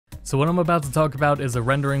So what I'm about to talk about is a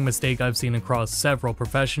rendering mistake I've seen across several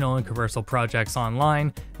professional and commercial projects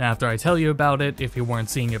online, and after I tell you about it, if you weren't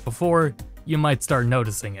seeing it before, you might start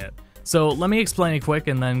noticing it. So let me explain it quick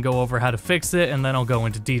and then go over how to fix it, and then I'll go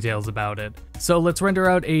into details about it. So let's render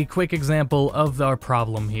out a quick example of our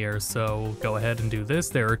problem here. So go ahead and do this.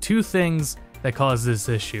 There are two things that cause this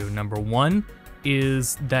issue. Number one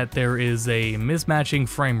is that there is a mismatching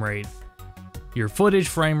frame rate. Your footage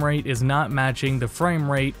frame rate is not matching the frame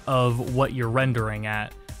rate of what you're rendering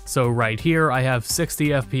at. So right here I have 60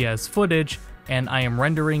 FPS footage and I am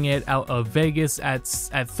rendering it out of Vegas at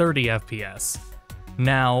 30 FPS.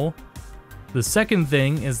 Now, the second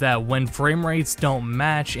thing is that when frame rates don't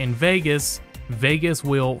match in Vegas, Vegas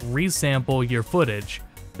will resample your footage.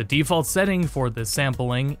 The default setting for this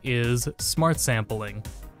sampling is smart sampling,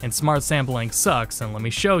 and smart sampling sucks, and let me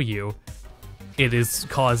show you. It is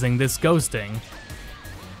causing this ghosting.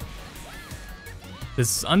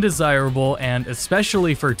 This is undesirable, and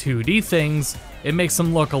especially for 2D things, it makes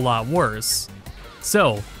them look a lot worse.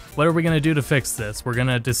 So, what are we going to do to fix this? We're going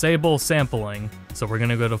to disable sampling. So we're going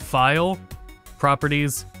to go to File,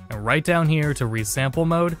 Properties, and right down here to Resample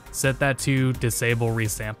mode, set that to Disable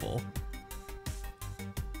Resample.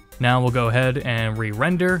 Now we'll go ahead and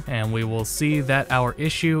re-render, and we will see that our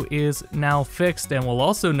issue is now fixed, and we'll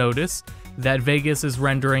also notice that Vegas is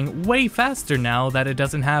rendering way faster now that it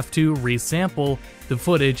doesn't have to resample the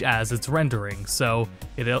footage as it's rendering, so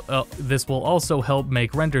this will also help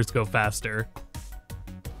make renders go faster.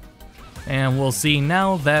 And we'll see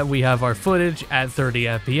now that we have our footage at 30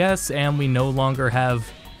 FPS and we no longer have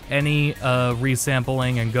any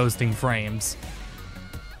resampling and ghosting frames.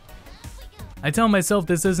 I tell myself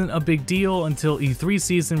this isn't a big deal until E3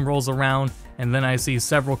 season rolls around, and then I see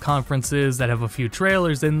several conferences that have a few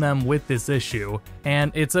trailers in them with this issue.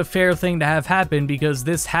 And it's a fair thing to have happen because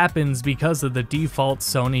this happens because of the default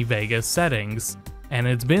Sony Vegas settings. And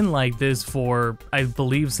it's been like this for, I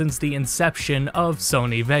believe, since the inception of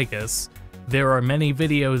Sony Vegas. There are many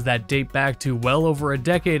videos that date back to well over a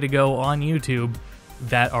decade ago on YouTube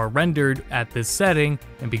that are rendered at this setting,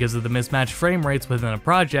 and because of the mismatched frame rates within a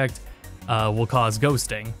project, will cause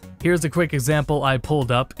ghosting. Here's a quick example I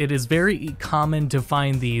pulled up. It is very common to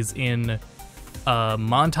find these in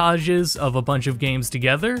montages of a bunch of games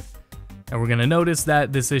together, and we're gonna notice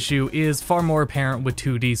that this issue is far more apparent with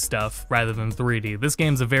 2D stuff rather than 3D. This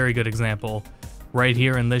game's a very good example. Right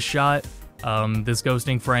here in this shot, this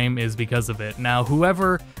ghosting frame is because of it. Now,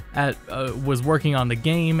 whoever was working on the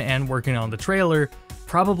game and working on the trailer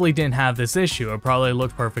probably didn't have this issue. It probably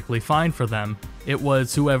looked perfectly fine for them. It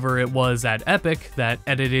was whoever it was at Epic that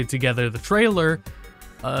edited together the trailer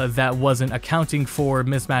that wasn't accounting for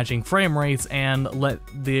mismatching frame rates and let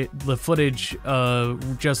the footage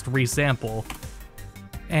just resample.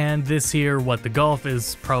 And this here, what the golf,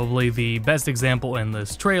 is probably the best example in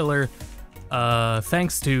this trailer,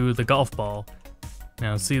 thanks to the golf ball.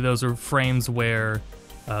 Now see, those are frames where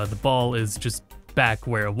the ball is just back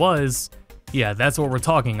where it was. Yeah, that's what we're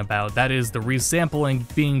talking about. That is the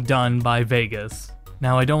resampling being done by Vegas.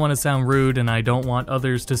 Now, I don't want to sound rude, and I don't want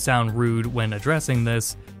others to sound rude when addressing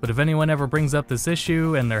this, but if anyone ever brings up this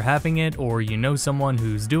issue and they're having it, or you know someone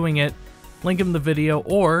who's doing it, link them the video,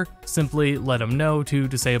 or simply let them know to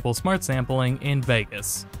disable smart sampling in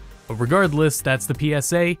Vegas. But regardless, that's the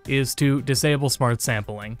PSA, is to disable smart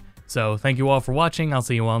sampling. So thank you all for watching, I'll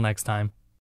see you all next time.